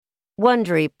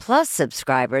Wondery Plus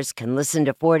subscribers can listen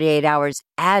to 48 Hours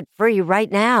ad-free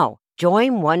right now.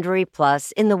 Join Wondery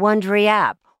Plus in the Wondery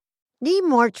app. Need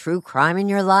more true crime in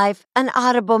your life? An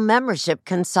Audible membership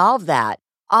can solve that.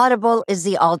 Audible is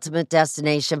the ultimate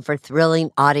destination for thrilling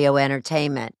audio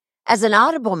entertainment. As an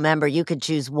Audible member, you can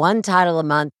choose one title a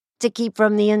month to keep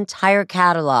from the entire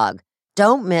catalog.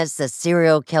 Don't miss The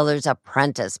Serial Killer's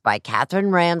Apprentice by Katherine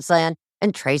Ramsland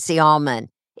and Tracy Ullman.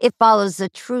 It follows the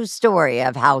true story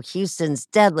of how Houston's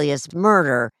deadliest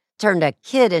murder turned a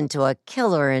kid into a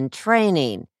killer in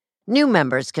training. New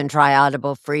members can try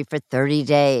Audible free for 30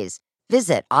 days.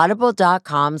 Visit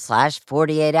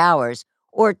audible.com/48 hours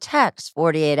or text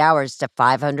 48 hours to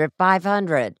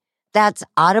 500-500. That's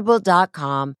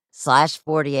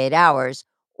audible.com/48 hours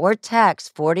or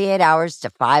text 48 hours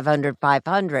to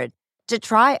 500-500 to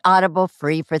try Audible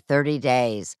free for 30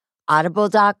 days.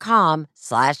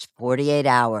 Audible.com/48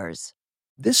 hours.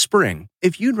 This spring,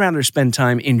 if you'd rather spend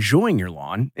time enjoying your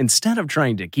lawn instead of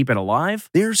trying to keep it alive,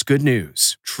 there's good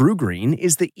news. True Green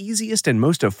is the easiest and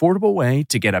most affordable way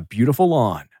to get a beautiful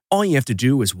lawn. All you have to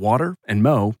do is water and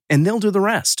mow, and they'll do the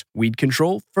rest. Weed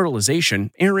control,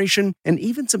 fertilization, aeration, and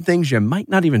even some things you might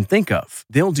not even think of.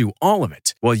 They'll do all of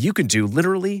it, while you can do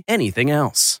literally anything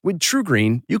else. With True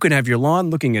Green, you can have your lawn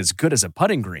looking as good as a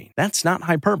putting green. That's not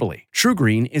hyperbole. True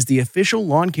Green is the official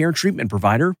lawn care treatment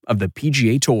provider of the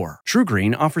PGA Tour. True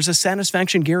Green offers a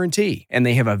satisfaction guarantee, and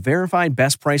they have a verified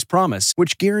best price promise,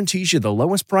 which guarantees you the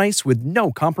lowest price with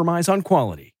no compromise on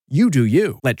quality. You do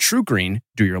you. Let True Green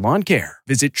do your lawn care.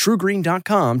 Visit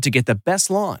TrueGreen.com to get the best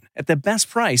lawn at the best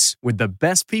price with the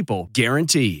best people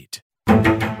guaranteed.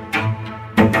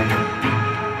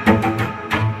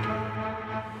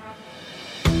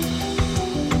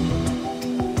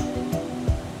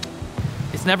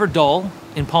 It's never dull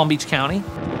in Palm Beach County.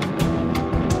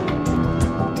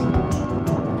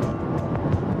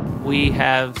 We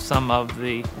have some of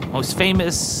the most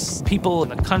famous people in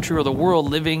the country or the world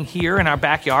living here in our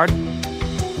backyard.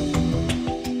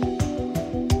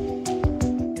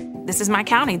 This is my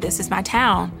county, this is my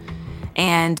town.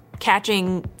 And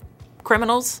catching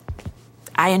criminals,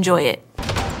 I enjoy it.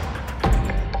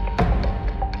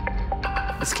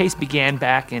 This case began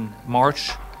back in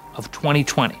March of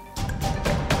 2020.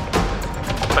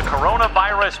 The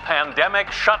coronavirus pandemic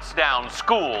shuts down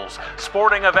schools,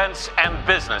 sporting events, and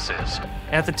businesses.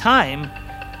 At the time,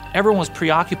 everyone was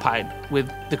preoccupied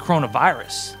with the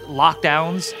coronavirus.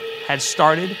 Lockdowns had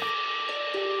started.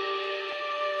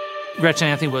 Gretchen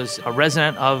Anthony was a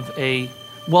resident of a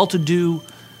well-to-do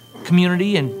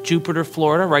community in Jupiter,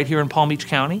 Florida, right here in Palm Beach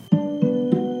County.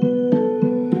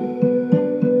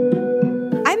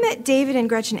 I met David and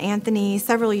Gretchen Anthony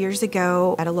several years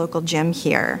ago at a local gym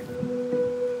here.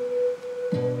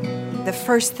 The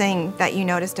first thing that you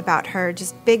noticed about her,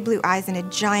 just big blue eyes and a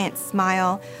giant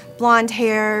smile, blonde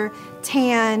hair,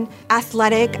 tan,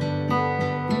 athletic.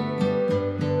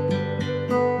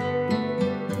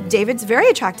 David's a very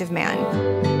attractive man,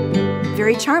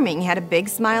 very charming. He had a big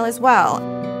smile as well.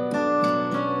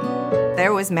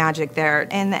 There was magic there,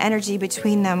 and the energy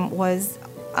between them was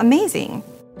amazing.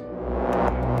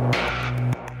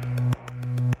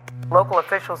 Local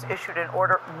officials issued an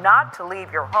order not to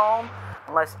leave your home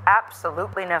unless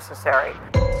absolutely necessary.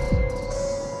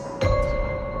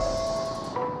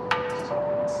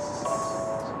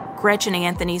 Gretchen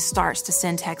Anthony starts to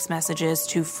send text messages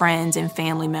to friends and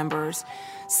family members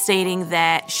stating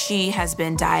that she has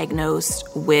been diagnosed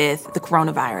with the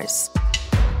coronavirus.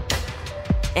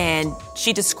 And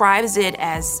she describes it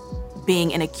as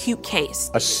being an acute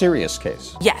case. A serious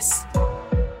case? Yes.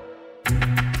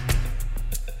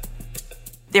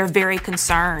 They're very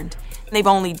concerned. They've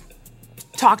only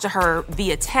talked to her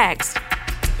via text.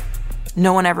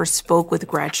 No one ever spoke with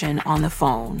Gretchen on the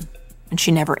phone, and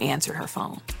she never answered her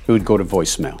phone. It would go to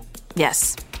voicemail.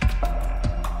 Yes.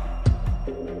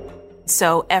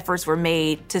 So efforts were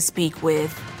made to speak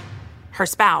with her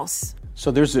spouse.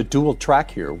 So there's a dual track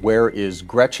here. Where is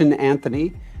Gretchen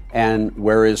Anthony and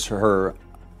where is her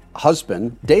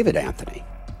husband, David Anthony?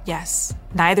 Yes,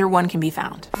 neither one can be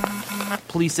found.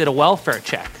 Police did a welfare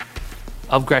check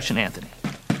of Gretchen Anthony.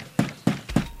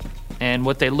 And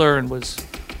what they learned was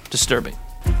disturbing.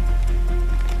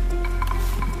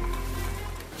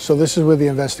 So this is where the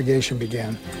investigation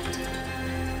began.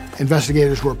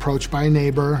 Investigators were approached by a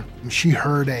neighbor. She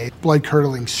heard a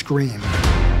blood-curdling scream.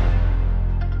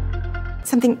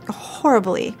 Something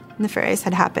horribly nefarious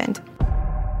had happened.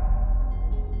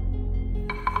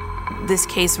 This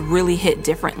case really hit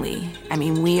differently. I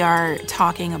mean, we are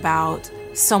talking about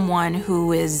someone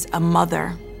who is a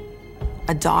mother,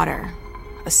 a daughter,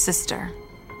 a sister,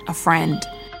 a friend.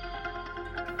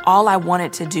 All I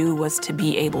wanted to do was to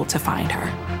be able to find her.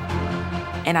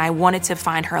 And I wanted to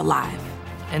find her alive.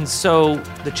 And so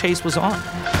the chase was on.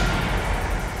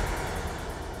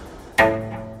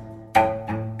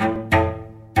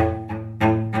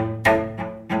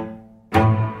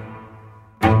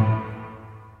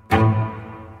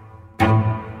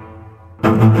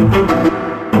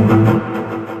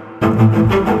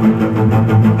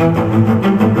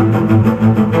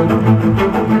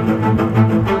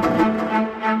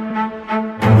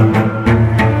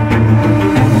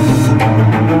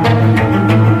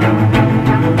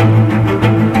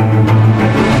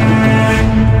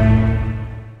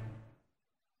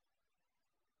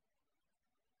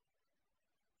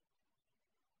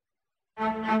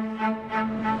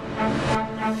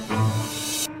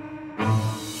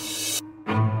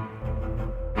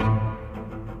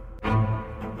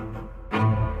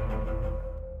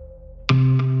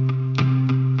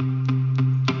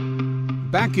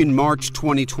 Back in March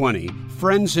 2020,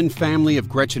 friends and family of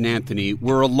Gretchen Anthony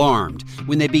were alarmed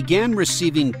when they began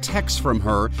receiving texts from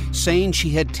her saying she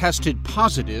had tested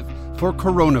positive for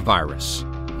coronavirus.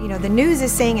 You know, the news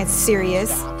is saying it's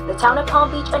serious. The town of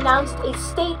Palm Beach announced a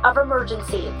state of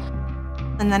emergency.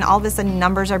 And then all of a sudden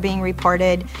numbers are being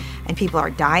reported and people are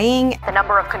dying. The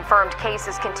number of confirmed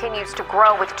cases continues to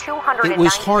grow with 200. It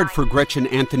was hard for Gretchen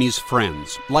Anthony's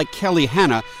friends, like Kelly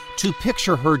Hanna, to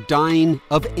picture her dying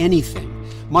of anything,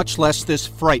 much less this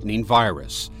frightening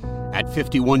virus. At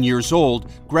 51 years old,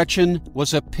 Gretchen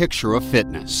was a picture of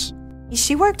fitness.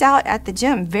 She worked out at the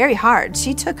gym very hard.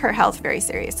 She took her health very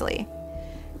seriously.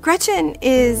 Gretchen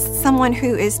is someone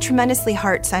who is tremendously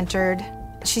heart-centered.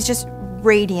 She's just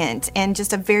radiant and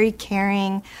just a very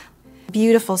caring,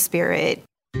 beautiful spirit.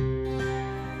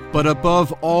 But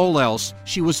above all else,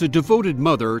 she was a devoted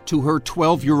mother to her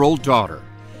 12-year-old daughter.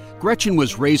 Gretchen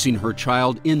was raising her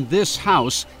child in this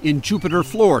house in Jupiter,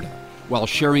 Florida, while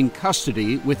sharing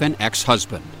custody with an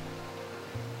ex-husband.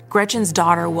 Gretchen's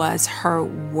daughter was her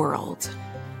world.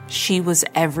 She was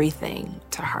everything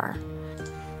to her.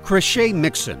 Gretchen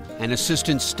Mixon, an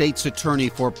assistant state's attorney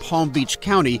for Palm Beach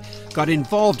County, got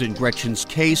involved in Gretchen's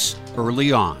case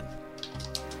early on.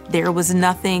 There was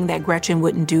nothing that Gretchen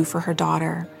wouldn't do for her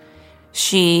daughter.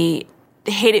 She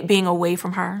hated being away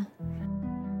from her.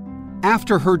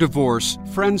 After her divorce,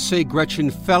 friends say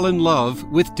Gretchen fell in love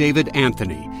with David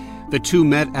Anthony. The two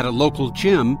met at a local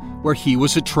gym where he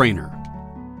was a trainer.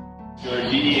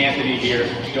 D.E. Anthony here.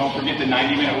 Don't forget the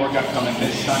 90-minute workout coming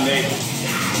this Sunday.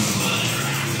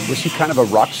 Was he kind of a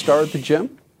rock star at the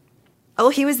gym? Oh,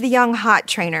 he was the young, hot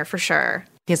trainer for sure.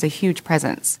 He has a huge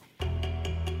presence.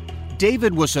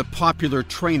 David was a popular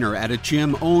trainer at a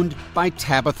gym owned by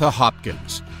Tabitha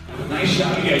Hopkins. Nice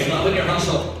job, you guys. Loving your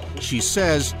hustle. She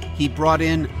says he brought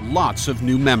in lots of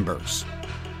new members.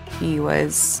 He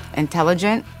was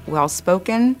intelligent,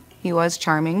 well-spoken. He was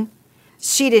charming.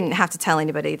 She didn't have to tell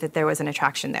anybody that there was an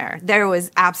attraction there. There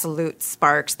was absolute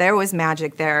sparks. There was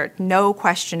magic there. No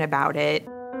question about it.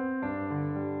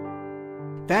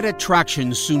 That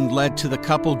attraction soon led to the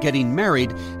couple getting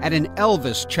married at an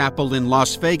Elvis chapel in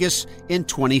Las Vegas in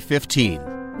 2015.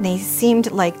 They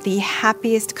seemed like the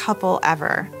happiest couple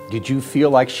ever. Did you feel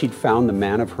like she'd found the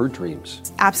man of her dreams?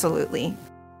 Absolutely.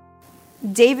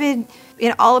 David,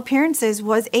 in all appearances,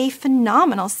 was a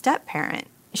phenomenal step-parent.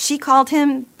 She called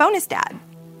him bonus dad.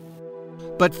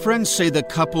 But friends say the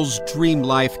couple's dream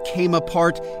life came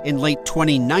apart in late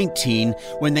 2019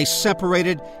 when they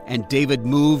separated and David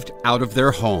moved out of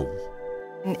their home.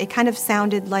 It kind of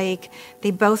sounded like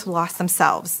they both lost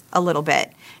themselves a little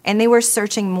bit, and they were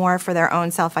searching more for their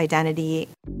own self-identity.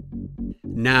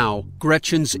 Now,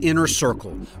 Gretchen's inner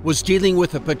circle was dealing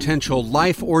with a potential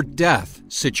life or death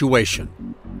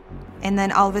situation. And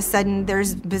then all of a sudden,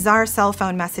 there's bizarre cell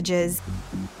phone messages.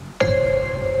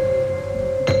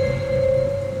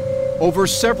 Over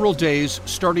several days,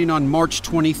 starting on March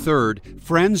 23rd,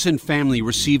 friends and family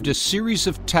received a series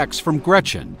of texts from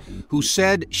Gretchen, who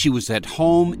said she was at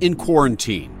home in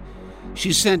quarantine.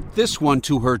 She sent this one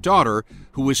to her daughter,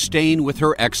 who was staying with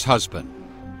her ex-husband.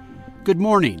 Good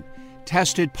morning.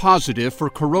 Tested positive for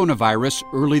coronavirus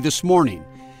early this morning.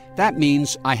 That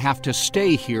means I have to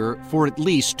stay here for at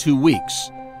least 2 weeks.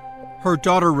 Her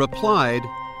daughter replied,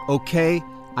 "Okay,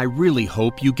 I really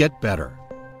hope you get better."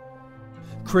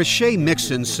 Gretchen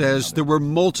Mixon says there were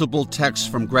multiple texts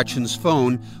from Gretchen's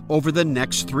phone over the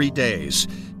next 3 days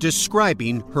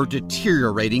describing her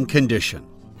deteriorating condition.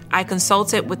 I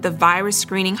consulted with the virus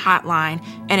screening hotline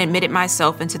and admitted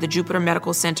myself into the Jupiter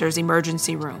Medical Center's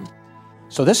emergency room.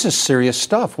 So this is serious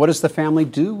stuff. What does the family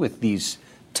do with these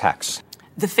texts?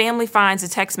 The family finds the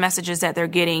text messages that they're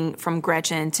getting from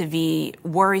Gretchen to be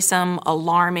worrisome,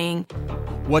 alarming.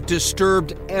 What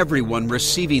disturbed everyone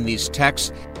receiving these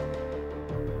texts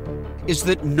is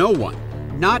that no one,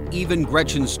 not even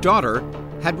Gretchen's daughter,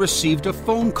 had received a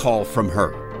phone call from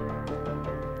her.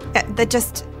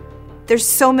 There's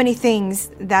so many things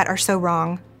that are so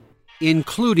wrong.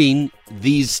 Including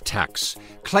these texts,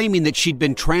 claiming that she'd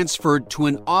been transferred to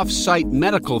an off-site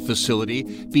medical facility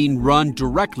being run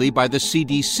directly by the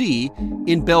CDC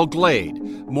in Belle Glade,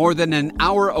 more than an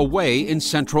hour away in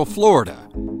Central Florida.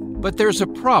 But there's a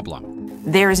problem.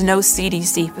 There is no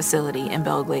CDC facility in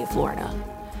Belle Glade, Florida.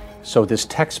 So this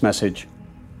text message,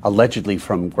 allegedly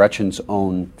from Gretchen's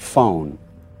own phone,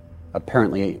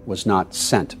 apparently was not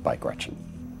sent by Gretchen.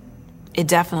 It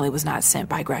definitely was not sent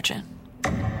by Gretchen.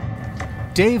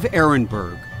 Dave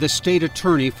Ehrenberg, the state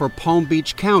attorney for Palm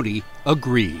Beach County,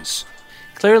 agrees.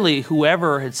 Clearly,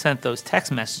 whoever had sent those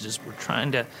text messages were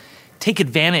trying to take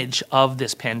advantage of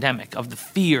this pandemic, of the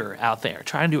fear out there,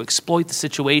 trying to exploit the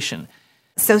situation.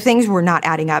 So things were not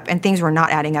adding up, and things were not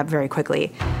adding up very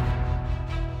quickly.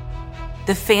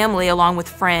 The family, along with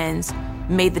friends,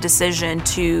 made the decision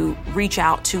to reach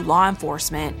out to law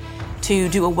enforcement to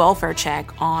do a welfare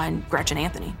check on Gretchen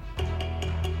Anthony.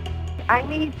 I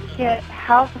need to get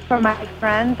help for my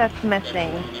friend that's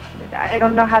missing. I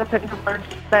don't know how to put into words,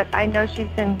 but I know she's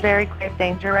in very grave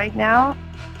danger right now.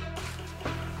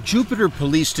 Jupiter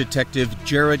Police Detective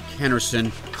Jared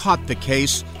Kennerson caught the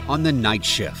case on the night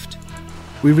shift.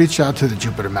 We reached out to the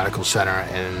Jupiter Medical Center,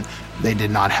 and they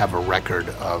did not have a record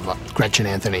of Gretchen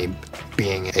Anthony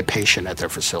being a patient at their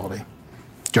facility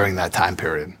during that time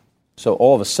period. So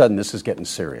all of a sudden, this is getting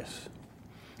serious.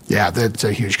 Yeah, that's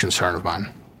a huge concern of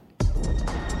mine.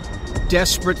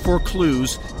 Desperate for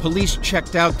clues, police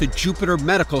checked out the Jupiter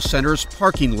Medical Center's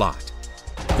parking lot.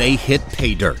 They hit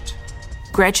pay dirt.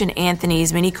 Gretchen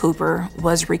Anthony's Mini Cooper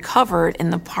was recovered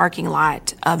in the parking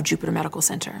lot of Jupiter Medical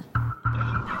Center.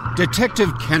 Detective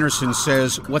Kennerson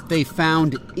says what they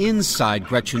found inside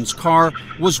Gretchen's car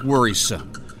was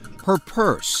worrisome. Her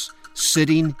purse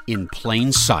sitting in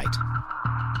plain sight.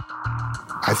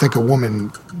 I think a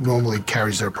woman normally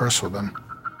carries their purse with them.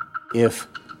 If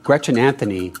Gretchen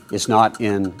Anthony is not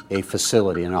in a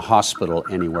facility, in a hospital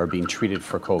anywhere being treated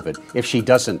for COVID, if she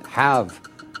doesn't have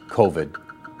COVID,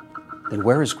 then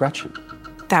where is Gretchen?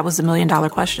 That was the million-dollar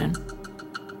question.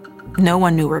 No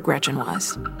one knew where Gretchen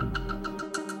was.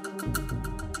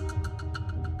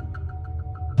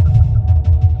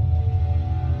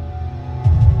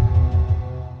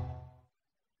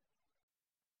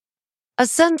 A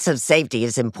sense of safety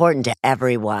is important to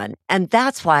everyone, and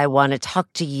that's why I want to talk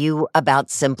to you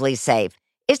about Simply Safe.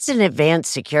 It's an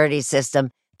advanced security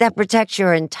system that protects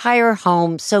your entire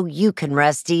home so you can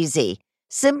rest easy.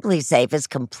 Simply Safe is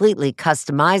completely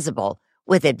customizable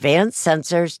with advanced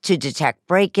sensors to detect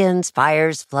break-ins,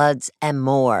 fires, floods, and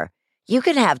more. You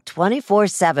can have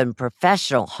 24/7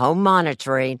 professional home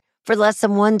monitoring for less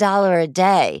than $1 a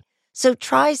day. So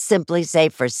try Simply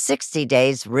Safe for 60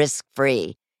 days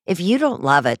risk-free. If you don't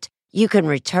love it, you can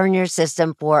return your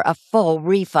system for a full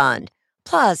refund.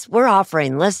 Plus, we're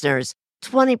offering listeners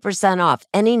 20% off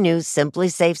any new Simply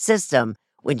Safe system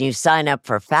when you sign up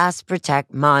for Fast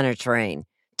Protect monitoring.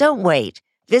 Don't wait.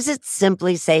 Visit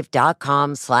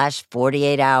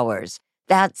simplysafe.com/48 hours.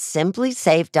 That's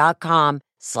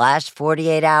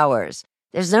simplysafe.com/48 hours.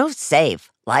 There's no safe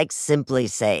like Simply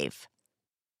Safe.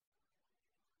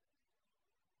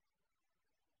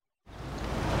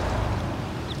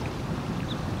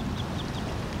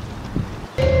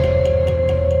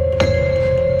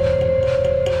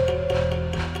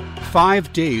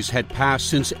 Five days had passed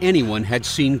since anyone had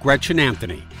seen Gretchen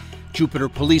Anthony. Jupiter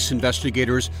police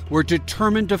investigators were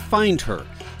determined to find her,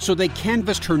 so they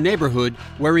canvassed her neighborhood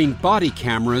wearing body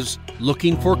cameras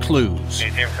looking for clues.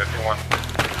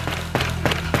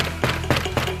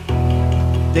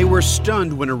 1851. They were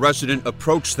stunned when a resident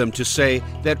approached them to say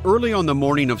that early on the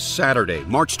morning of Saturday,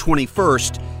 March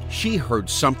 21st, she heard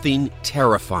something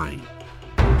terrifying.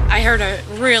 I heard a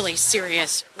really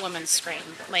serious woman scream,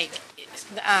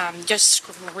 just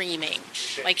screaming,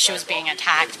 like she was being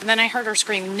attacked. And then I heard her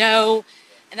scream, no.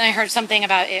 And then I heard something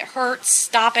about it hurts,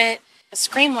 stop it. The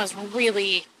scream was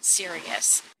really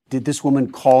serious. Did this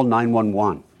woman call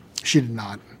 911? She did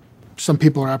not. Some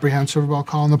people are apprehensive about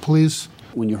calling the police.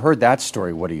 When you heard that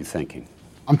story, what are you thinking?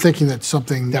 I'm thinking that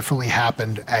something definitely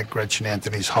happened at Gretchen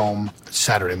Anthony's home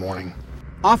Saturday morning.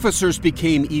 Officers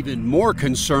became even more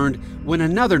concerned when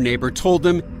another neighbor told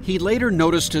them he later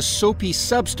noticed a soapy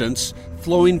substance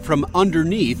flowing from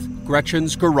underneath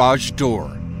Gretchen's garage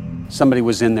door. Somebody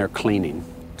was in there cleaning.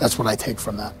 That's what I take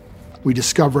from that. we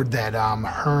discovered that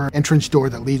her entrance door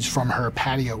that leads from her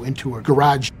patio into her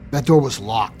garage, that door was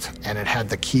locked, and it had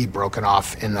the key broken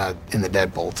off in the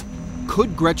deadbolt.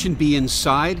 Could Gretchen be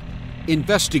inside?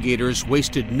 Investigators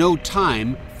wasted no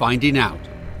time finding out.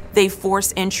 They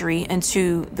forced entry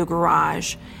into the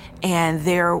garage, and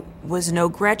there was no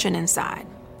Gretchen inside.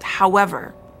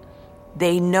 However,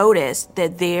 they noticed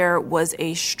that there was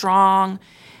a strong,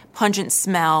 pungent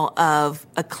smell of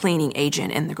a cleaning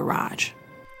agent in the garage.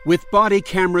 With body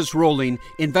cameras rolling,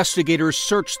 investigators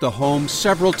searched the home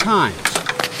several times.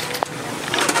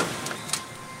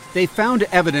 They found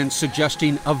evidence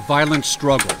suggesting a violent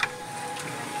struggle.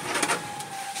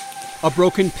 A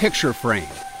broken picture frame,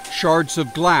 shards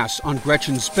of glass on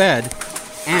Gretchen's bed,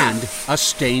 and a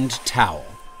stained towel.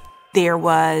 There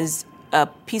was a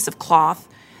piece of cloth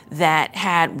that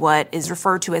had what is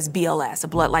referred to as BLS, a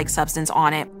blood-like substance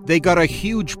on it. They got a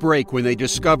huge break when they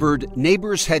discovered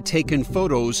neighbors had taken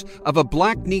photos of a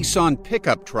black Nissan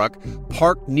pickup truck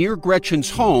parked near Gretchen's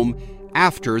home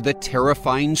after the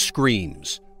terrifying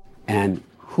screams. And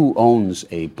who owns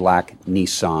a black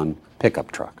Nissan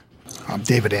pickup truck?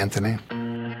 David Anthony.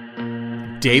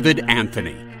 David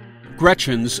Anthony,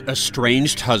 Gretchen's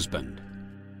estranged husband.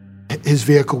 His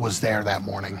vehicle was there that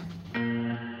morning.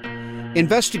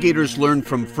 Investigators learned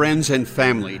from friends and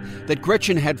family that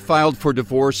Gretchen had filed for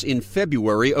divorce in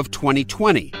February of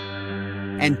 2020,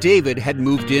 and David had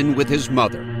moved in with his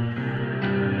mother.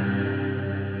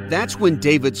 That's when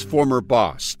David's former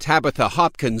boss, Tabitha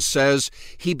Hopkins, says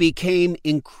he became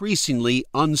increasingly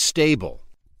unstable.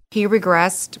 He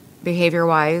regressed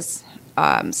behavior-wise,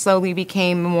 slowly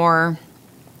became more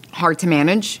hard to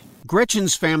manage.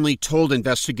 Gretchen's family told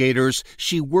investigators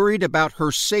she worried about her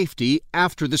safety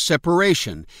after the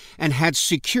separation and had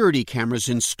security cameras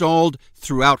installed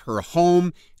throughout her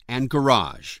home and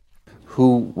garage.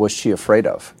 Who was she afraid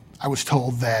of? I was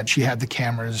told that she had the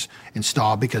cameras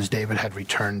installed because David had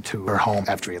returned to her home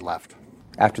after he left.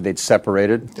 After they'd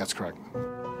separated? That's correct.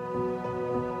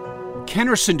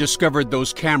 Kennerson discovered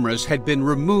those cameras had been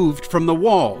removed from the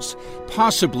walls,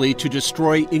 possibly to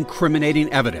destroy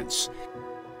incriminating evidence.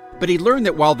 But he learned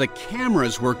that while the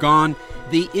cameras were gone,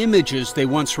 the images they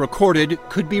once recorded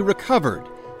could be recovered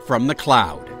from the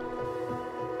cloud.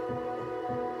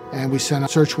 And we sent a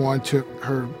search warrant to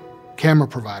her camera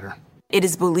provider. It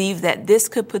is believed that this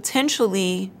could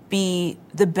potentially be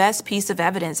the best piece of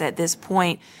evidence at this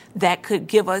point that could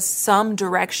give us some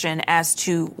direction as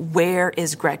to where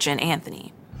is Gretchen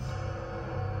Anthony.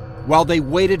 While they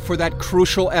waited for that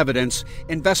crucial evidence,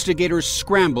 investigators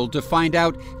scrambled to find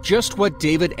out just what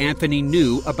David Anthony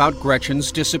knew about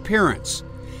Gretchen's disappearance.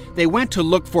 They went to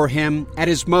look for him at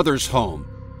his mother's home,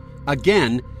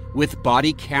 again with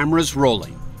body cameras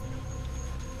rolling.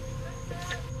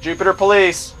 Jupiter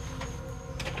Police.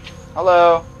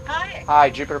 Hello. Hi. Hi,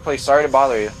 Jupiter Police. Sorry to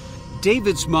bother you.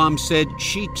 David's mom said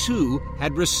she too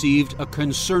had received a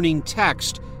concerning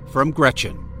text from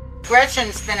Gretchen.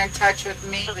 Gretchen's been in touch with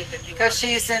me because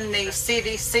she's in the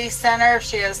CDC center.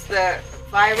 She has the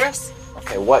virus.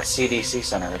 Okay, what CDC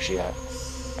center is she at?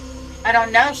 I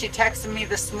don't know. She texted me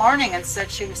this morning and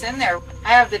said she was in there. I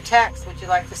have the text. Would you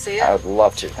like to see it? I would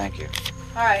love to, thank you.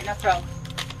 All right, no problem.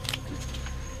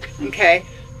 Okay.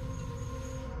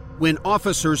 When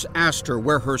officers asked her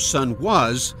where her son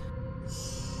was,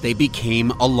 they became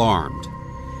alarmed.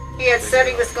 He had said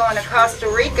he was going to Costa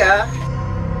Rica.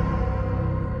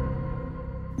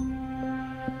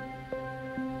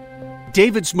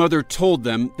 David's mother told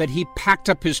them that he packed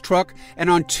up his truck, and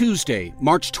on Tuesday,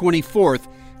 March 24th,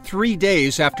 3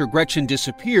 days after Gretchen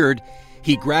disappeared,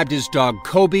 he grabbed his dog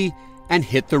Kobe and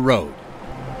hit the road.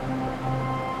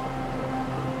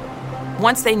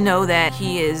 Once they know that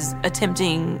he is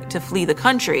attempting to flee the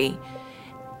country,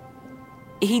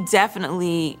 he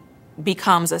definitely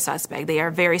becomes a suspect. They are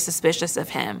very suspicious of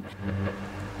him.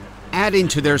 Adding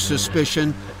to their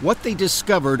suspicion, what they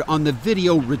discovered on the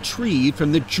video retrieved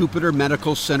from the Jupiter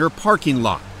Medical Center parking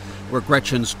lot, where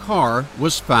Gretchen's car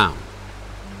was found.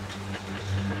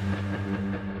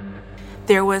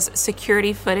 There was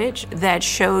security footage that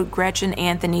showed Gretchen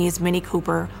Anthony's Mini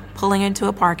Cooper pulling into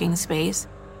a parking space,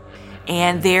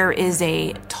 and there is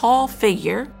a tall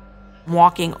figure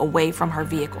walking away from her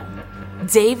vehicle.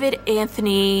 David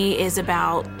Anthony is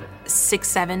about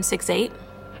 6'7", 6'8".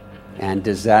 And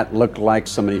does that look like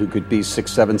somebody who could be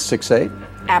 6'7", 6'8"?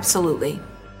 Absolutely.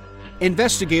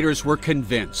 Investigators were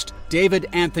convinced David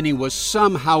Anthony was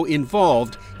somehow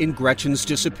involved in Gretchen's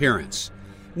disappearance.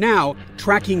 Now,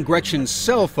 tracking Gretchen's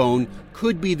cell phone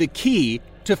could be the key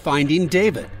to finding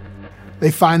David. They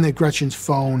find that Gretchen's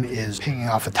phone is hanging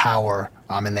off a tower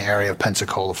in the area of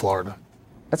Pensacola, Florida.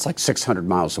 That's like 600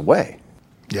 miles away.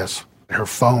 Yes. Her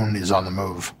phone is on the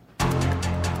move.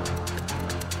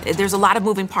 There's a lot of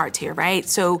moving parts here, right?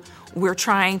 So we're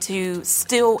trying to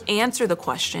still answer the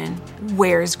question,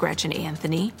 where is Gretchen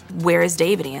Anthony? Where is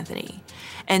David Anthony?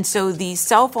 And so these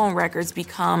cell phone records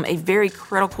become a very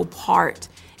critical part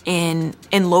in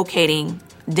locating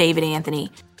David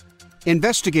Anthony.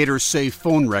 Investigators say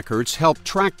phone records helped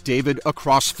track David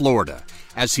across Florida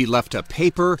as he left a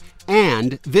paper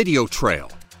and video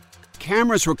trail.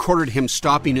 Cameras recorded him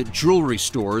stopping at jewelry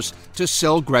stores to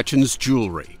sell Gretchen's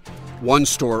jewelry. One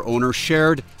store owner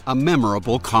shared a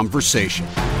memorable conversation.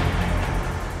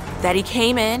 That he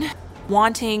came in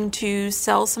wanting to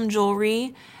sell some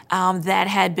jewelry that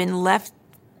had been left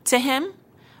to him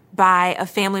by a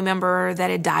family member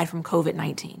that had died from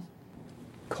COVID-19.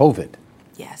 COVID?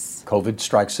 Yes. COVID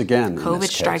strikes again. COVID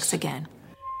strikes again.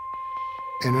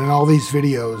 And in all these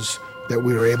videos that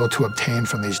we were able to obtain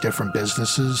from these different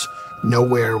businesses,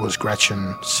 nowhere was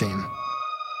Gretchen seen.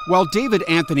 While David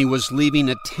Anthony was leaving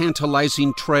a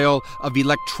tantalizing trail of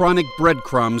electronic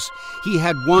breadcrumbs, he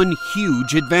had one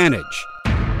huge advantage.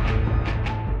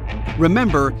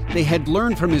 Remember, they had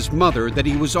learned from his mother that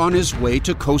he was on his way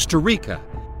to Costa Rica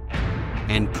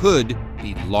and could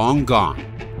be long gone.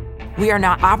 We are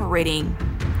now operating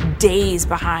days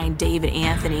behind David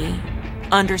Anthony,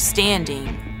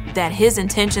 understanding that his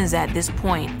intentions at this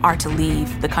point are to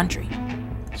leave the country.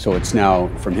 So it's now,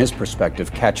 from his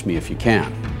perspective, catch me if you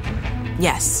can.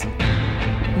 Yes.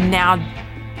 Now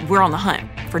we're on the hunt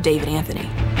for David Anthony.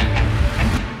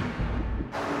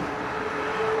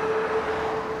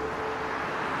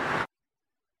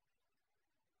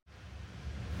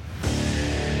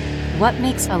 What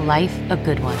makes a life a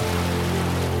good one?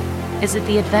 Is it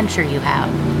the adventure you have?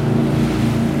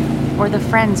 Or the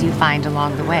friends you find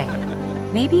along the way?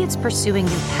 Maybe it's pursuing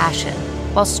your passion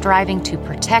while striving to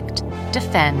protect,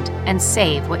 defend, and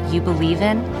save what you believe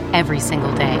in every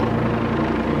single day.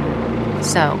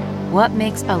 So, what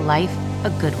makes a life a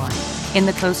good one? In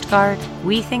the Coast Guard,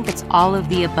 we think it's all of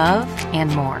the above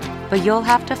and more, but you'll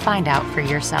have to find out for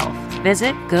yourself.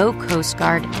 Visit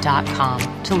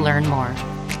gocoastguard.com to learn more.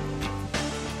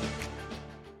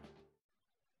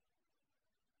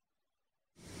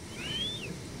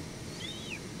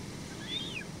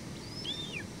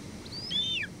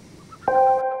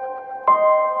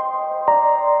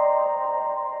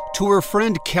 To her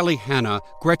friend Kelly Hanna,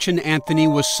 Gretchen Anthony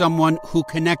was someone who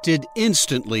connected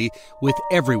instantly with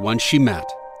everyone she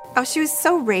met. Oh, she was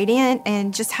so radiant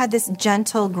and just had this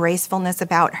gentle gracefulness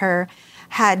about her,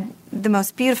 had the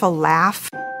most beautiful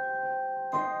laugh.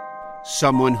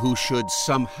 Someone who should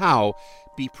somehow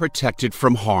be protected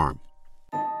from harm.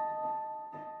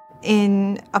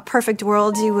 In a perfect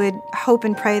world, you would hope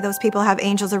and pray those people have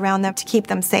angels around them to keep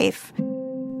them safe.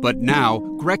 But now,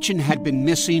 Gretchen had been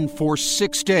missing for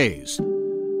 6 days.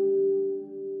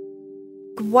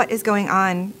 What is going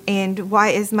on, and why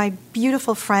is my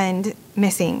beautiful friend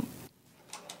missing?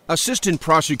 Assistant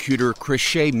Prosecutor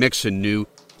Krishay Mixon knew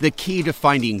the key to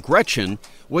finding Gretchen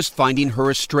was finding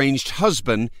her estranged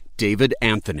husband, David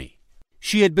Anthony.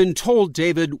 She had been told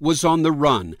David was on the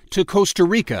run to Costa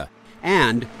Rica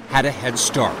and had a head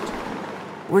start.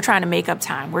 We're trying to make up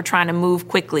time. We're trying to move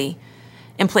quickly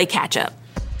and play catch up.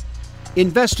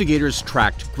 Investigators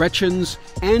tracked Gretchen's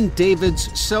and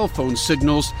David's cell phone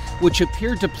signals, which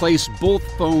appeared to place both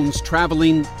phones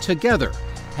traveling together,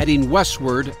 heading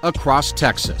westward across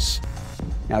Texas.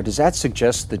 Now, does that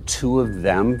suggest the two of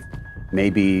them may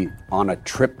be on a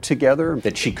trip together,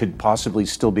 that she could possibly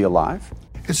still be alive?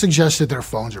 It suggests that their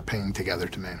phones are pinging together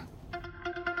to me.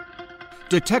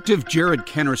 Detective Jared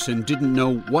Kennerson didn't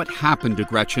know what happened to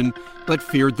Gretchen, but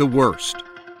feared the worst.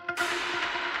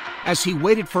 As he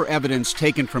waited for evidence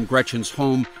taken from Gretchen's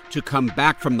home to come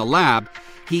back from the lab,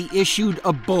 he issued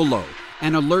a bolo,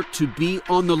 an alert to be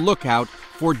on the lookout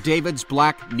for David's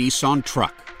black Nissan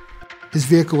truck. His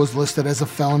vehicle was listed as a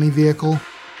felony vehicle.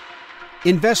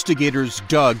 Investigators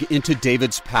dug into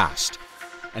David's past,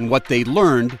 and what they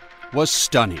learned was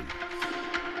stunning.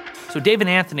 So David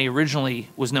Anthony originally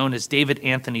was known as David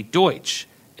Anthony Deutsch,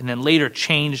 and then later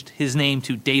changed his name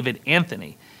to David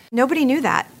Anthony. Nobody knew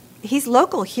that. He's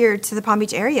local here to the Palm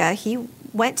Beach area. He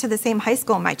went to the same high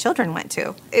school my children went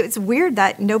to. It's weird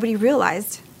that nobody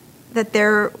realized that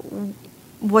there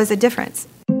was a difference.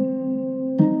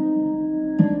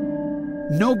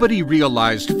 Nobody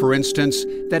realized, for instance,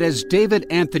 that as David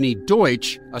Anthony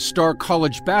Deutsch, a star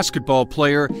college basketball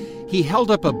player, he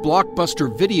held up a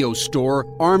Blockbuster video store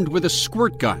armed with a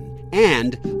squirt gun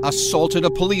and assaulted a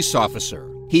police officer.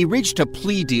 He reached a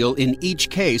plea deal in each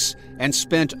case and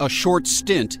spent a short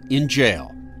stint in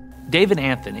jail. David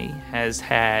Anthony has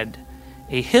had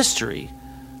a history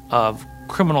of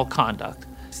criminal conduct.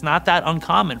 It's not that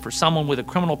uncommon for someone with a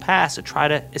criminal past to try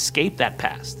to escape that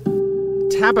past.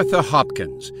 Tabitha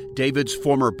Hopkins, David's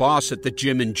former boss at the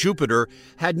gym in Jupiter,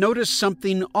 had noticed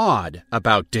something odd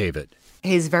about David.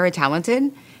 He's very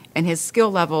talented, and his skill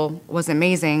level was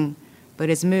amazing, but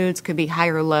his moods could be high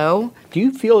or low. Do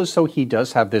you feel as though he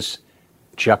does have this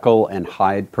Jekyll and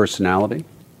Hyde personality?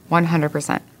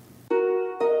 100%.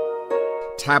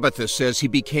 Tabitha says he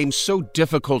became so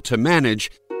difficult to manage,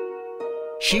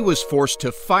 she was forced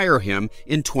to fire him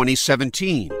in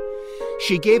 2017.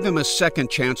 She gave him a second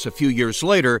chance a few years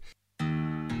later,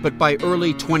 but by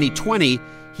early 2020,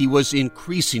 he was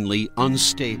increasingly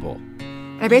unstable.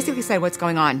 I basically said, "What's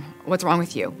going on? What's wrong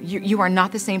with you? You are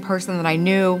not the same person that I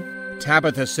knew."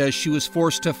 Tabitha says she was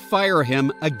forced to fire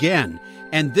him again,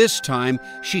 and this time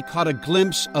she caught a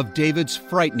glimpse of David's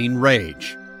frightening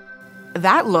rage.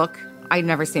 That look I'd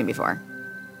never seen before.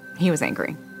 He was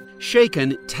angry.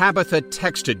 Shaken, Tabitha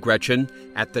texted Gretchen,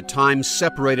 at the time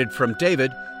separated from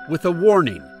David, with a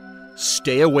warning: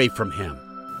 stay away from him.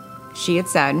 She had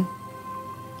said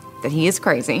that he is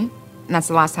crazy, and that's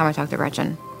the last time I talked to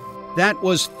Gretchen. That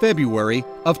was February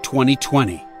of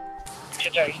 2020.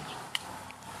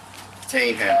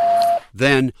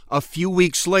 Then, a few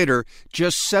weeks later,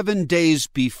 just 7 days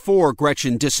before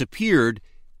Gretchen disappeared,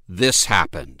 this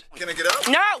happened. Can I get up?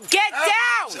 No, get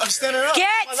down! I'm standing up.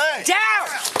 Get down!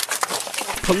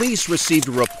 Police received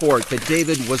a report that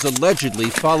David was allegedly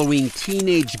following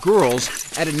teenage girls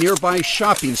at a nearby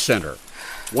shopping center.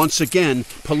 Once again,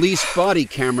 police body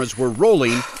cameras were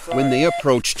rolling when they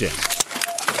approached him.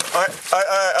 Get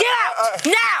out!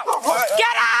 Now!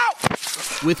 Get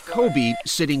out! With Kobe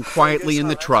sitting quietly in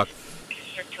the truck,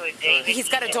 He's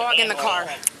got a dog in the car.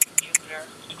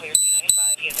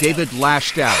 David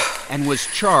lashed out and was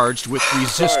charged with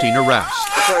resisting arrest.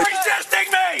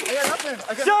 Resisting me!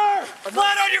 Sir!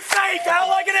 Flat on your face! Out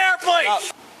like an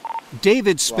airplane!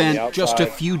 David spent just a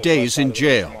few days in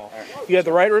jail. You have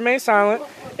the right to remain silent.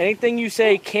 Anything you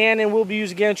say can and will be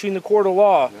used against you in the court of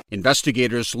law.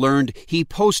 Investigators learned he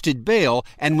posted bail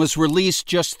and was released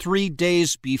just 3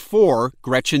 days before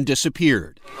Gretchen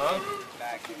disappeared.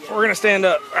 We're going to stand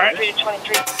up, all right?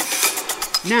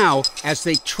 Now, as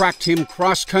they tracked him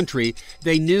cross-country,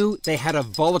 they knew they had a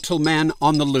volatile man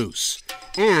on the loose,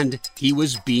 and he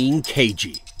was being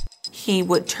cagey. He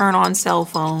would turn on cell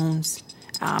phones,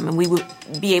 and we would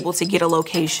be able to get a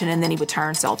location, and then he would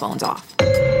turn cell phones off.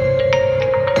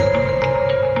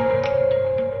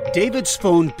 David's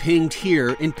phone pinged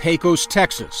here in Pecos,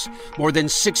 Texas, more than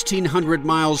 1,600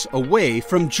 miles away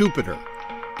from Jupiter.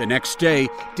 The next day,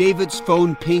 David's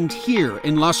phone pinged here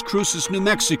in Las Cruces, New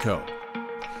Mexico.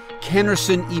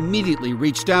 Kennerson immediately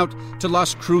reached out to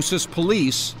Las Cruces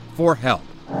police for help.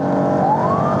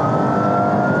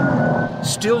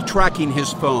 Still tracking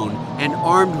his phone and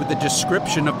armed with a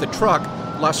description of the truck,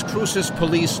 Las Cruces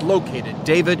police located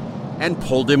David and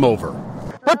pulled him over.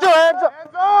 Put your hands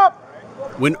up!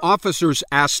 When officers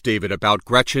asked David about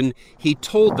Gretchen, he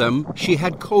told them she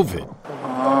had COVID.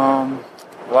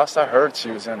 Last I heard,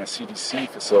 she was in a CDC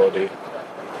facility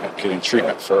getting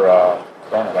treatment for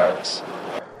coronavirus.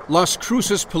 Las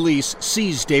Cruces police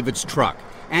seized David's truck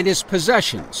and his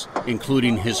possessions,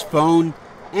 including his phone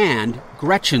and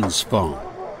Gretchen's phone.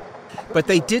 But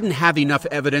they didn't have enough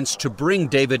evidence to bring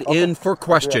David in for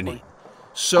questioning.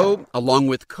 So, along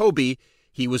with Kobe,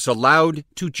 he was allowed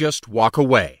to just walk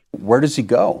away. Where does he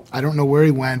go? I don't know where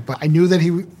he went, but I knew that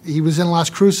he was in Las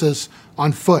Cruces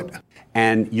on foot.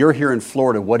 And you're here in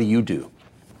Florida. What do you do?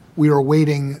 We are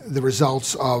awaiting the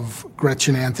results of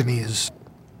Gretchen Anthony's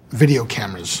video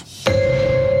cameras.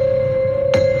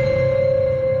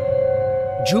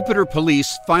 Jupiter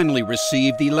police finally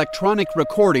received the electronic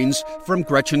recordings from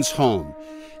Gretchen's home.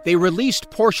 They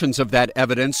released portions of that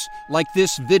evidence, like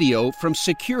this video from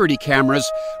security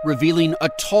cameras revealing a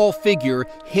tall figure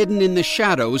hidden in the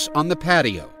shadows on the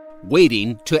patio,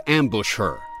 waiting to ambush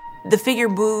her. The figure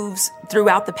moves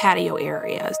throughout the patio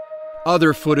areas.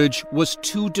 Other footage was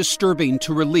too disturbing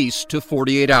to release to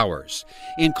 48 hours,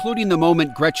 including the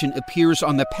moment Gretchen appears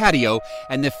on the patio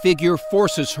and the figure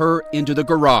forces her into the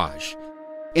garage.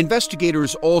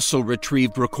 Investigators also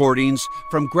retrieved recordings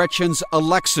from Gretchen's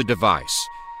Alexa device,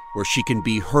 where she can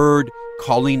be heard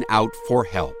calling out for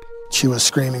help. She was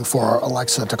screaming for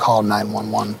Alexa to call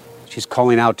 911. She's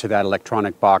calling out to that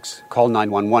electronic box, call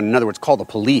 911. In other words, call the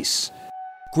police.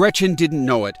 Gretchen didn't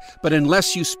know it, but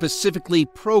unless you specifically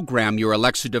program your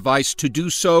Alexa device to do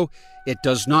so, it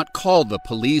does not call the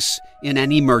police in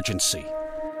an emergency.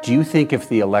 Do you think if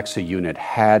the Alexa unit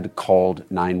had called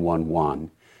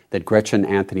 911, that Gretchen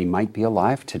Anthony might be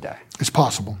alive today? It's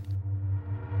possible.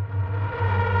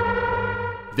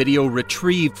 Video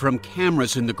retrieved from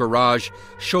cameras in the garage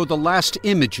show the last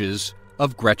images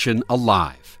of Gretchen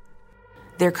alive.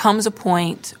 There comes a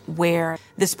point where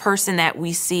this person that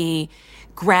we see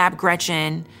grab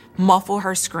Gretchen, muffle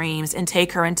her screams, and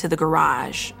take her into the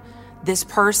garage. This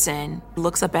person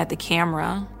looks up at the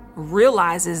camera,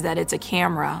 realizes that it's a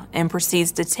camera, and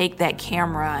proceeds to take that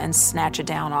camera and snatch it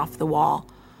down off the wall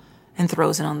and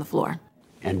throws it on the floor.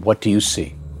 And what do you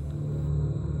see?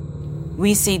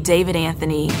 We see David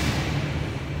Anthony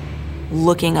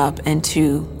looking up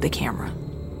into the camera.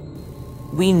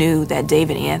 We knew that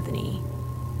David Anthony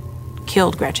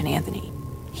killed Gretchen Anthony.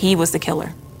 He was the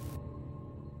killer.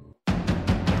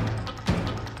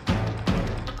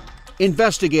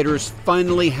 Investigators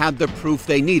finally had the proof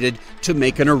they needed to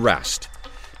make an arrest.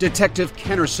 Detective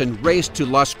Kennerson raced to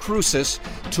Las Cruces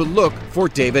to look for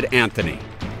David Anthony.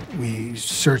 We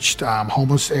searched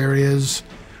homeless areas.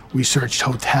 We searched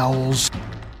hotels.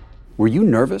 Were you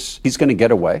nervous he's going to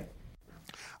get away?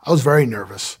 I was very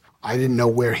nervous. I didn't know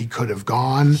where he could have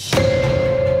gone.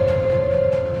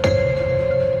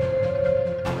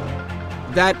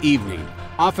 That evening,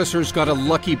 officers got a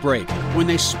lucky break when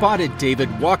they spotted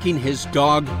David walking his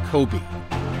dog, Kobe.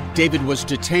 David was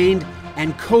detained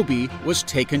and Kobe was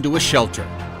taken to a shelter.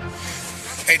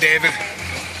 Hey, David.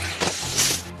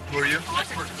 Who are you?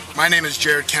 My name is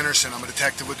Jared Kennerson. I'm a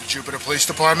detective with the Jupiter Police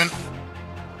Department.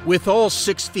 With all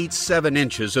 6 feet 7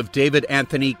 inches of David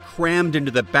Anthony crammed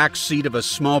into the back seat of a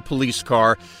small police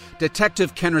car,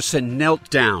 Detective Kennerson knelt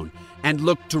down and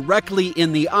looked directly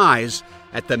in the eyes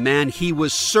at the man he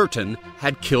was certain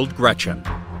had killed Gretchen.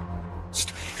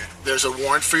 There's a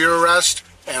warrant for your arrest,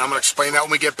 and I'm going to explain that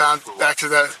when we get back to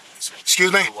the...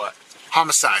 Excuse me? For what?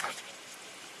 Homicide.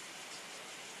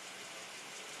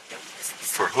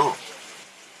 For who?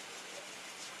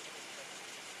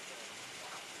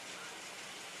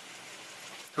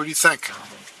 Who do you think?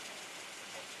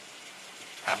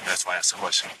 That's why I asked the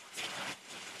question.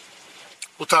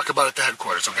 We'll talk about it at the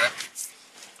headquarters, okay?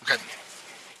 Okay.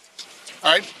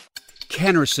 All right?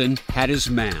 Kennerson had his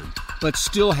man, but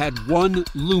still had one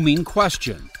looming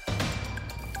question.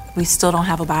 We still don't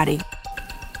have a body.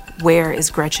 Where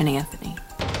is Gretchen Anthony?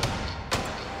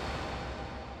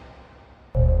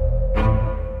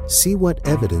 See what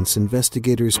evidence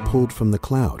investigators pulled from the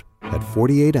cloud at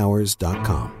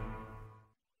 48hours.com.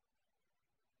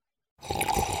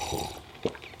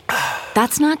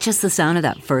 That's not just the sound of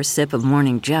that first sip of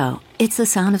Morning Joe. It's the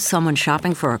sound of someone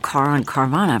shopping for a car on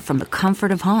Carvana from the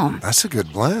comfort of home. That's a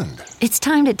good blend. It's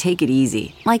time to take it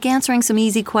easy, like answering some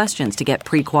easy questions to get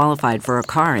pre-qualified for a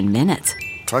car in minutes.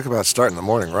 Talk about starting the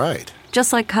morning right.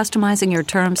 Just like customizing your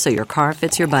terms so your car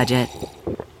fits your budget.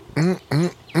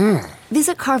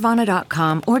 Visit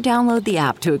Carvana.com or download the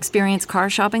app to experience car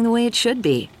shopping the way it should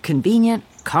be. Convenient,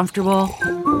 comfortable.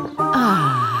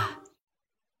 Ah.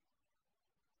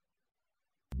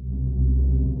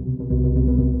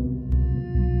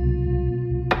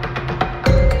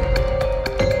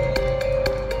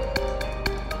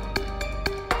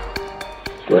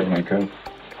 Right handcuff.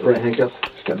 Right handcuff.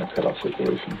 Just getting a cut-off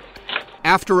circulation.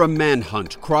 After a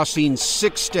manhunt crossing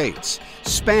 6 states,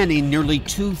 spanning nearly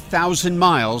 2,000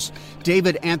 miles,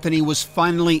 David Anthony was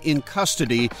finally in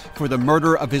custody for the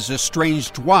murder of his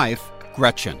estranged wife,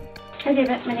 Gretchen. Hi,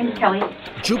 David. My name is Kelly.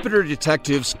 Jupiter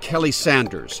detectives Kelly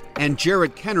Sanders and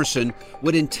Jared Kennerson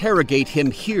would interrogate him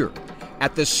here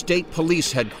at the state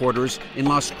police headquarters in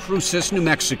Las Cruces, New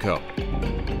Mexico.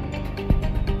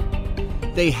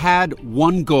 They had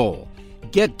one goal: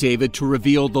 get David to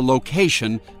reveal the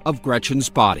location of Gretchen's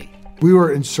body. We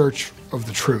were in search of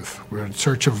the truth. We were in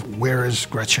search of where is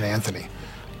Gretchen Anthony.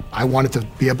 I wanted to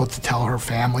be able to tell her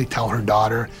family, tell her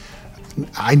daughter,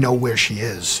 I know where she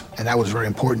is, and that was very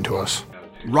important to us.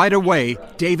 Right away,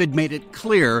 David made it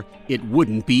clear it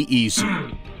wouldn't be easy.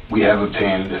 We have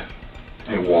obtained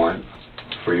a warrant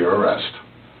for your arrest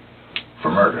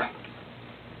for murder.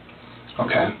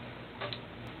 Okay?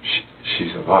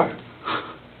 She's alive.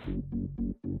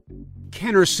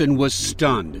 Kennerson was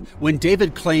stunned when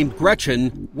David claimed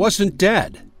Gretchen wasn't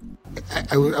dead.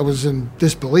 I was in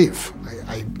disbelief.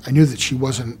 I knew that she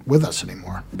wasn't with us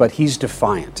anymore. But he's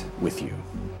defiant with you.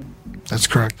 That's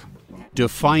correct.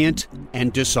 Defiant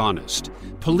and dishonest.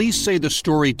 Police say the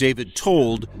story David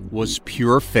told was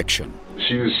pure fiction.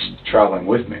 She was traveling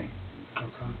with me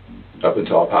up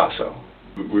until El Paso.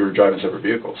 We were driving separate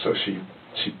vehicles, so she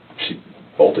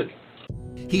bolted.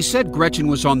 He said Gretchen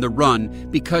was on the run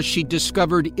because she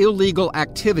discovered illegal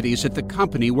activities at the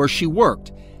company where she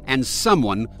worked, and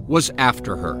someone was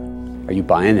after her. Are you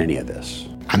buying any of this?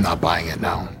 I'm not buying it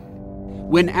now.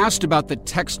 When asked about the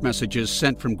text messages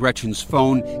sent from Gretchen's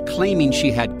phone claiming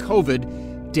she had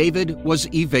COVID, David was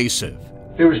evasive.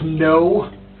 There was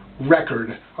no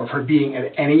record of her being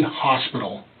at any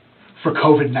hospital for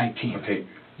COVID-19. Okay.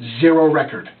 Zero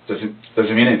record. Doesn't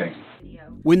mean anything.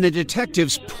 When the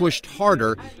detectives pushed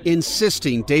harder,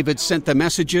 insisting David sent the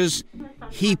messages,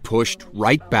 he pushed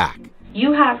right back.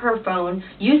 You have her phone.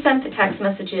 You sent the text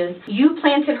messages. You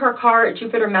planted her car at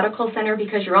Jupiter Medical Center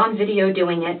because you're on video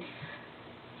doing it.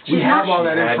 We have all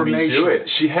that information.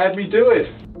 She had me do it.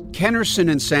 Kennerson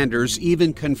and Sanders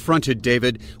even confronted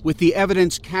David with the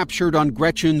evidence captured on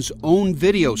Gretchen's own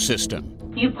video system.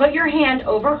 You put your hand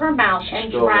over her mouth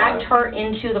and dragged her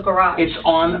into the garage. It's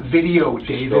on video,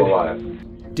 David. Still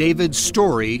alive. David's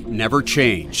story never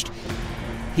changed.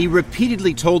 He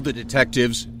repeatedly told the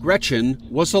detectives Gretchen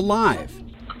was alive.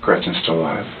 Gretchen's still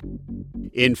alive.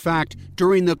 In fact,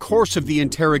 during the course of the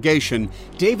interrogation,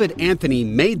 David Anthony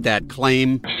made that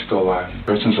claim. She's still alive.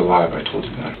 Gretchen's alive, I told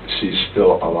you that. She's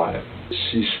still alive.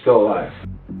 She's still alive.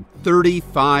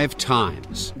 35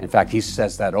 times. In fact, he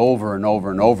says that over and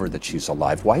over and over that she's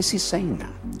alive. Why is he saying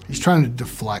that? He's trying to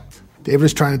deflect. David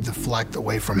is trying to deflect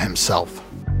away from himself.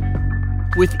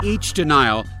 With each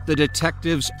denial, the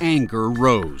detectives' anger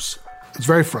rose. It's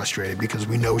very frustrating because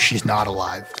we know she's not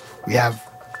alive. We have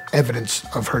evidence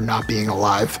of her not being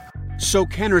alive. So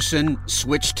Kennerson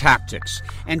switched tactics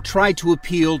and tried to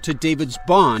appeal to David's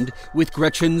bond with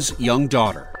Gretchen's young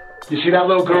daughter. You see that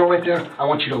little girl right there? I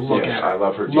want you to look at her. I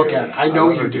love her dearly. Look at her. I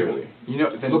know you do. You know,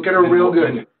 look at her real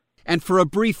good. And for a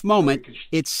brief moment,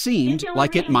 it seemed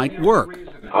like it might work.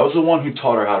 I was the one who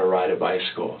taught her how to ride a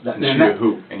bicycle and shoot a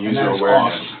hoop and use her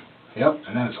awareness. Awesome. Yep,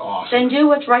 and that is awesome. Then do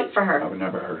what's right for her. I would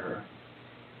never hurt her.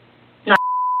 No.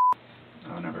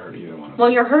 I would never hurt either one of them. Well,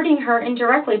 you're hurting her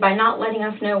indirectly by not letting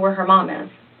us know where her mom is.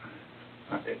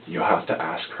 You'll have to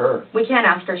ask her. We can't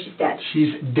ask her. She's dead.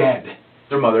 She's dead.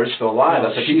 Their mother is still alive.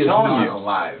 That's what she's telling you.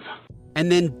 Alive.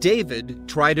 And then David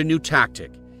tried a new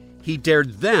tactic. He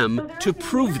dared them to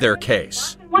prove their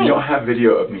case. You don't have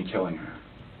video of me killing her.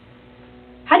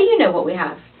 How do you know what we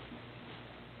have?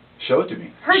 Show it to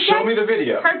me. Show me the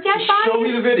video. Her dead body. Show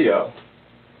me the video.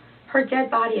 Her dead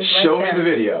body is right Show there. me the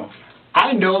video.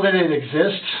 I know that it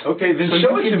exists. Okay, then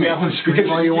show it to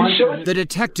me. The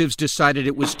detectives decided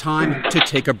it was time to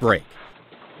take a break.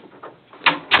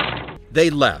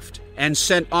 They left and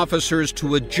sent officers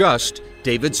to adjust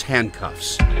David's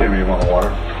handcuffs. David, you want water?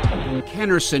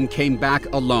 Kennerson came back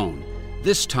alone,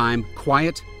 this time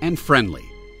quiet and friendly.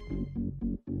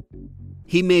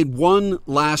 He made one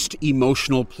last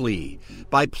emotional plea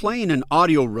by playing an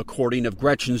audio recording of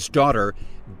Gretchen's daughter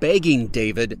begging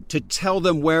David to tell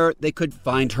them where they could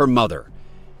find her mother.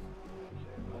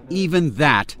 Even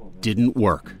that didn't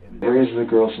work. I raised the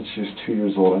girl since she was 2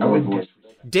 years old. I know her voice.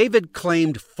 David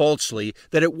claimed falsely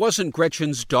that it wasn't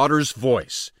Gretchen's daughter's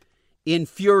voice.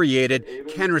 Infuriated,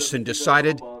 Kennerson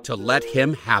decided to let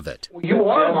him have it. You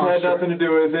are a monster. That had nothing to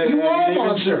do with it. You are a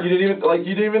monster.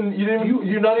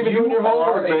 You're not even doing your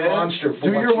homework, man. Monster for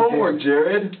do what your you homework, did.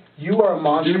 Jared. You are a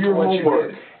monster do your for what homework. you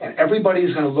did. And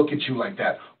everybody's going to look at you like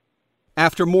that.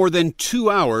 After more than 2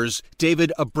 hours,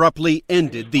 David abruptly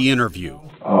ended the interview.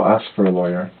 I'll ask for a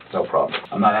lawyer. No problem.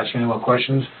 I'm not asking any more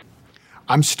questions.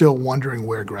 I'm still wondering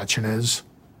where Gretchen is.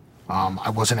 I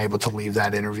wasn't able to leave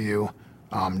that interview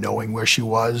knowing where she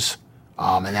was,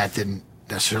 and that didn't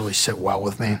necessarily sit well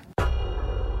with me.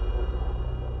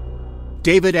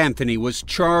 David Anthony was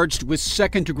charged with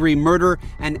second-degree murder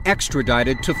and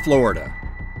extradited to Florida.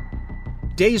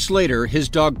 Days later, his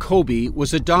dog Kobe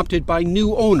was adopted by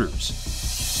new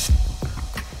owners.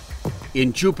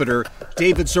 In Jupiter,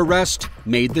 David's arrest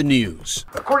made the news.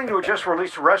 According to a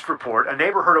just-released arrest report, a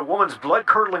neighbor heard a woman's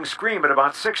blood-curdling scream at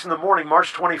about 6 in the morning,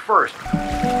 March 21st.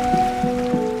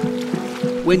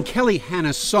 When Kelly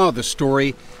Hanna saw the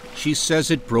story, she says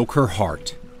it broke her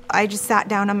heart. I just sat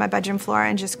down on my bedroom floor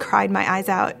and just cried my eyes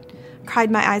out.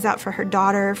 Cried my eyes out for her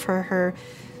daughter, for her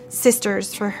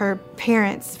sisters, for her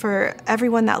parents, for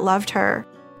everyone that loved her.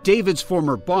 David's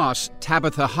former boss,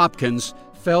 Tabitha Hopkins,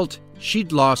 felt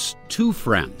she'd lost 2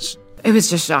 friends. It was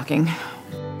just shocking.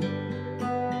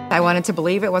 I wanted to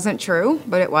believe it wasn't true,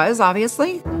 but it was,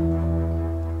 obviously.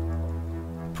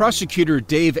 Prosecutor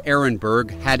Dave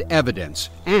Ehrenberg had evidence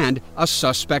and a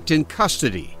suspect in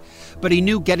custody, but he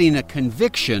knew getting a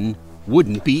conviction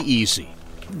wouldn't be easy.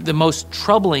 The most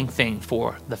troubling thing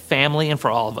for the family and for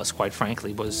all of us, quite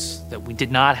frankly, was that we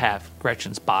did not have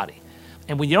Gretchen's body.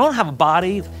 And when you don't have a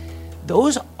body,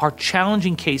 those are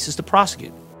challenging cases to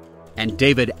prosecute. And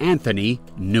David Anthony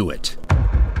knew it.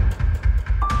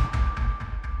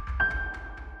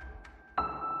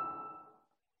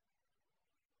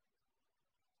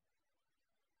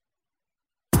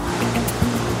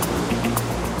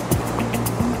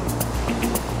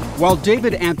 While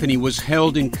David Anthony was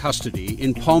held in custody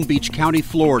in Palm Beach County,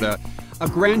 Florida, a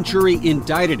grand jury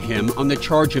indicted him on the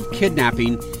charge of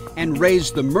kidnapping and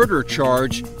raised the murder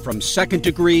charge from second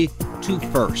degree to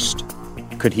first.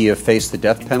 Could he have faced the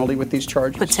death penalty with these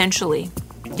charges? Potentially,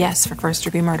 yes, for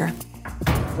first-degree murder.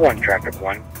 1 traffic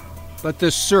 1. But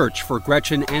the search for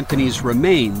Gretchen Anthony's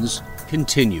remains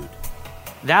continued.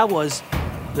 That was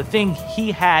the thing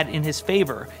he had in his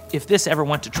favor if this ever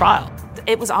went to trial.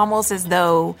 It was almost as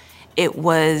though it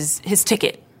was his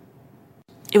ticket.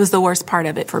 It was the worst part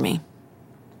of it for me.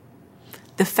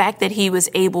 The fact that he was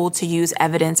able to use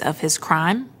evidence of his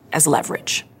crime as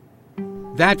leverage.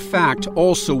 That fact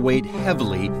also weighed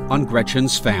heavily on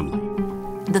Gretchen's family.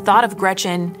 The thought of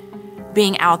Gretchen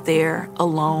being out there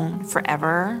alone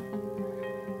forever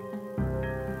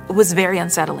was very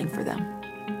unsettling for them.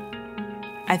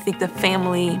 I think the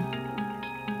family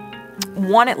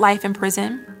wanted life in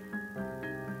prison,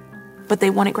 but they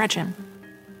wanted Gretchen.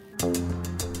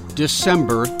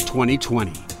 December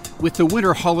 2020. With the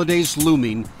winter holidays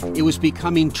looming, it was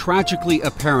becoming tragically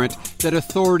apparent that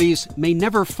authorities may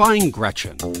never find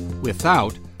Gretchen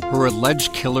without her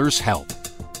alleged killer's help.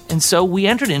 And so we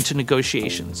entered into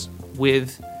negotiations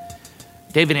with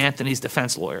David Anthony's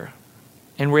defense lawyer,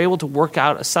 and were able to work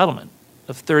out a settlement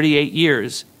of 38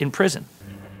 years in prison.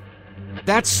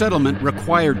 That settlement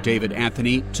required David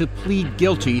Anthony to plead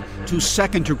guilty to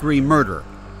second-degree murder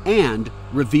and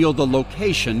reveal the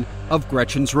location of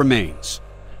Gretchen's remains.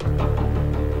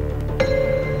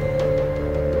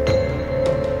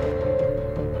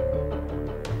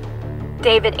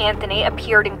 David Anthony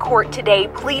appeared in court today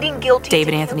pleading guilty.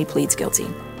 David Anthony pleads guilty.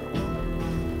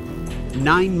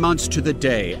 9 months to the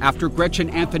day after Gretchen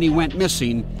Anthony went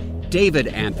missing, David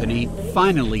Anthony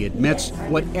finally admits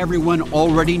what everyone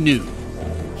already knew.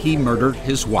 He murdered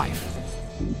his wife.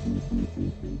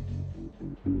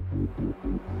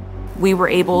 We were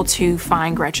able to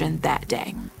find Gretchen that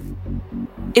day.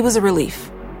 It was a relief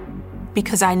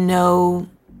because I know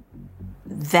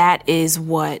that is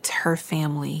what her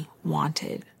family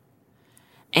wanted.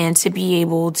 And to be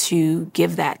able to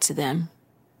give that to them,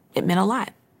 it meant a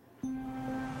lot.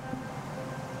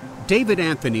 David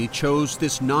Anthony chose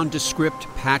this nondescript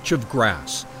patch of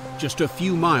grass just a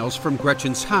few miles from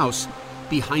Gretchen's house,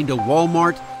 behind a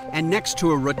Walmart and next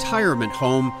to a retirement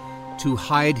home, to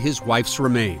hide his wife's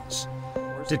remains.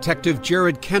 Detective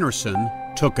Jared Kennerson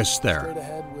took us there.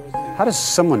 How does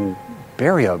someone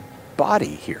bury a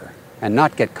body here and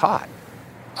not get caught?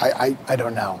 I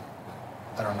don't know.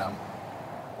 I don't know.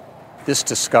 This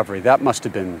discovery, that must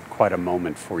have been quite a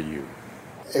moment for you.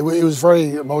 It was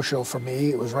very emotional for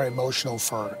me. It was very emotional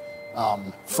for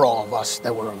all of us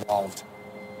that were involved.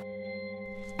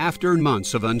 After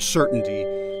months of uncertainty,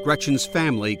 Gretchen's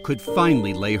family could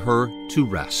finally lay her to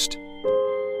rest.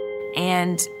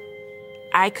 And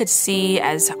I could see,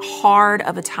 as hard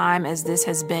of a time as this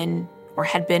has been or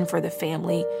had been for the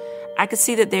family, I could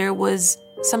see that there was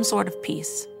some sort of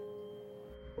peace.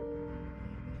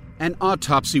 An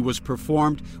autopsy was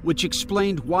performed, which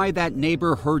explained why that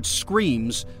neighbor heard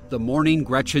screams the morning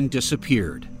Gretchen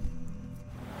disappeared.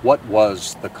 What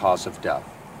was the cause of death?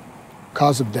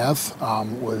 Cause of death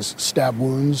was stab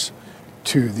wounds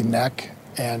to the neck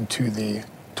and to the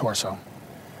torso.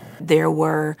 There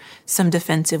were some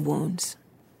defensive wounds.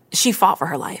 She fought for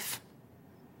her life.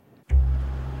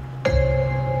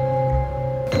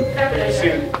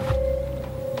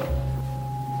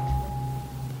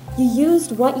 You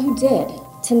used what you did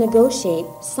to negotiate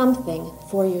something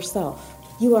for yourself.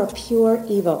 You are pure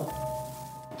evil.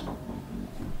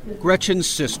 Gretchen's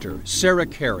sister, Sarah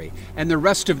Carey, and the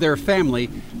rest of their family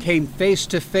came face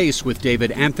to face with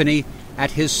David Anthony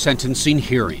at his sentencing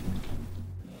hearing.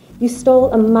 You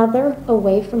stole a mother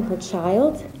away from her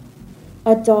child,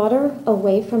 a daughter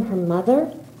away from her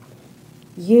mother.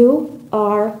 You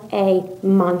are a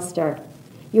monster.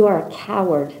 You are a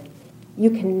coward.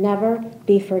 You can never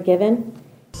be forgiven.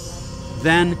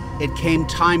 Then it came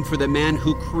time for the man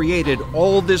who created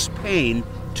all this pain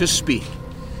to speak,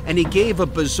 and he gave a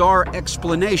bizarre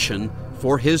explanation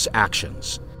for his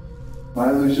actions. My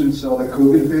illusion saw the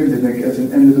COVID pandemic as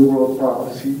an end-of-the-world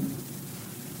prophecy,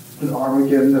 an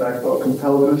Armageddon that I felt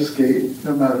compelled to escape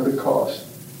no matter the cost.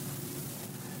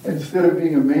 Instead of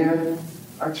being a man,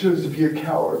 I chose to be a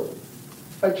coward.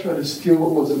 I tried to steal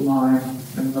what wasn't mine,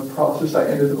 and in the process I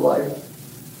ended a life.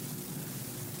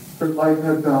 Her life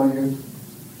had value,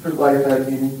 her life had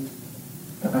meaning,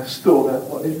 and I stole that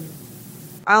life.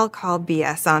 I'll call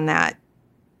BS on that.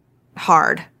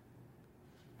 Hard.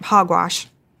 Hogwash.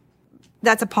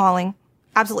 That's appalling.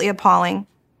 Absolutely appalling.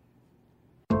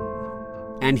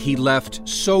 And he left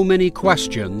so many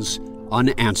questions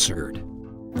unanswered.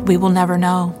 We will never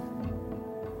know.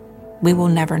 We will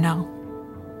never know.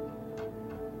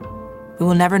 We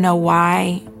will never know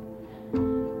why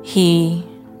he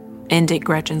ended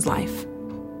Gretchen's life.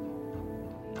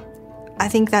 I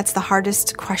think that's the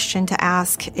hardest question to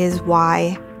ask is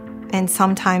why. And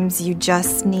sometimes you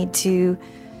just need to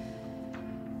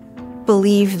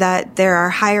believe that there are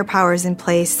higher powers in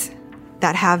place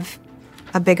that have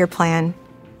a bigger plan.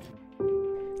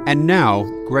 And now,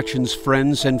 Gretchen's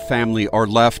friends and family are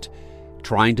left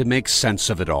trying to make sense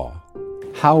of it all.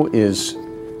 How is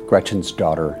Gretchen's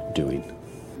daughter doing?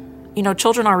 You know,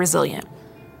 children are resilient.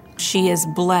 She is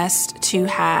blessed to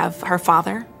have her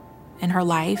father in her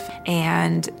life,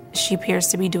 and she appears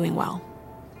to be doing well.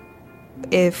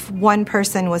 If one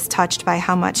person was touched by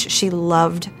how much she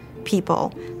loved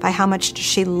people, by how much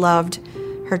she loved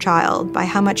her child, by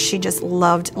how much she just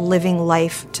loved living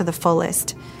life to the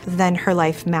fullest, then her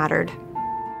life mattered.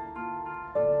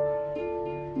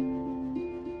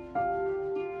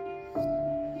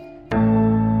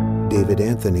 David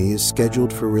Anthony is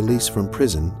scheduled for release from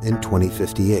prison in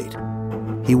 2058.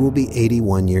 He will be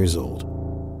 81 years old.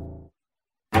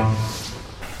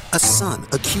 A son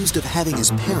accused of having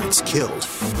his parents killed.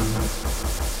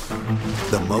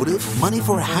 The motive? Money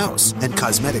for a house and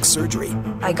cosmetic surgery.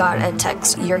 I got a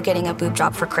text, "You're getting a boob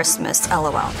job for Christmas,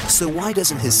 LOL." So why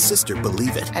doesn't his sister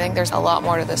believe it? I think there's a lot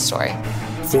more to this story.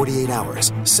 48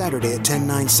 Hours, Saturday at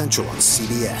 10/9 Central on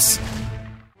CBS.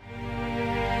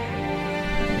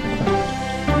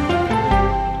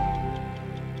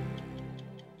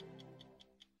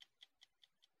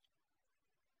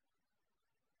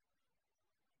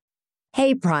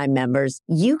 Hey, Prime members,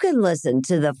 you can listen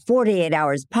to the 48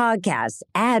 Hours podcast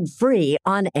ad-free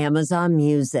on Amazon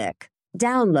Music.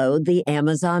 Download the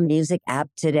Amazon Music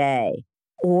app today.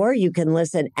 Or you can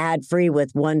listen ad-free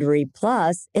with Wondery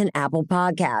Plus in Apple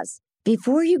Podcasts.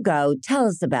 Before you go, tell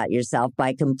us about yourself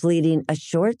by completing a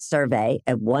short survey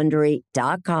at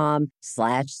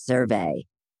Wondery.com/survey.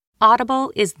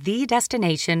 Audible is the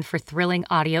destination for thrilling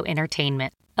audio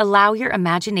entertainment. Allow your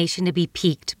imagination to be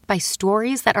piqued by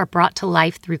stories that are brought to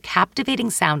life through captivating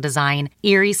sound design,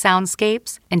 eerie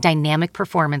soundscapes, and dynamic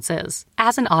performances.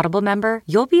 As an Audible member,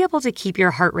 you'll be able to keep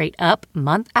your heart rate up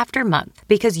month after month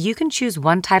because you can choose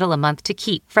one title a month to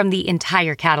keep from the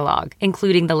entire catalog,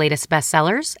 including the latest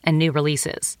bestsellers and new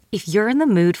releases. If you're in the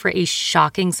mood for a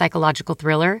shocking psychological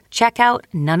thriller, check out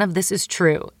None of This Is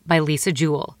True by Lisa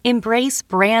Jewell. Embrace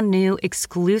brand new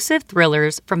exclusive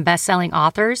thrillers from best-selling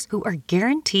authors who are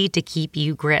guaranteed to keep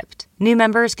you gripped. New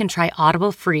members can try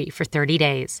Audible free for 30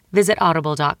 days. Visit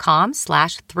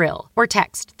audible.com/thrill or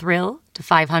text thrill to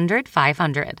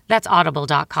 500-500. That's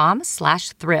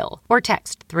audible.com/thrill or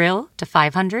text thrill to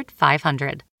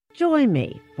 500-500. Join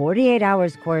me, 48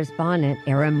 Hours correspondent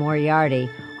Erin Moriarty,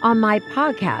 on my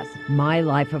podcast, My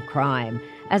Life of Crime,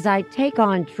 as I take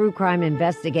on true crime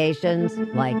investigations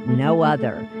like no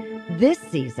other. This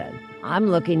season, I'm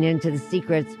looking into the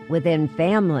secrets within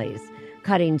families,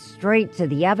 cutting straight to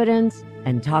the evidence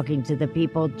and talking to the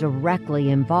people directly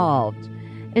involved.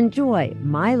 Enjoy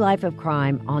My Life of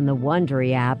Crime on the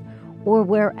Wondery app or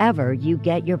wherever you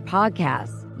get your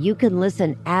podcasts. You can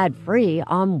listen ad-free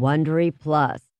on Wondery Plus.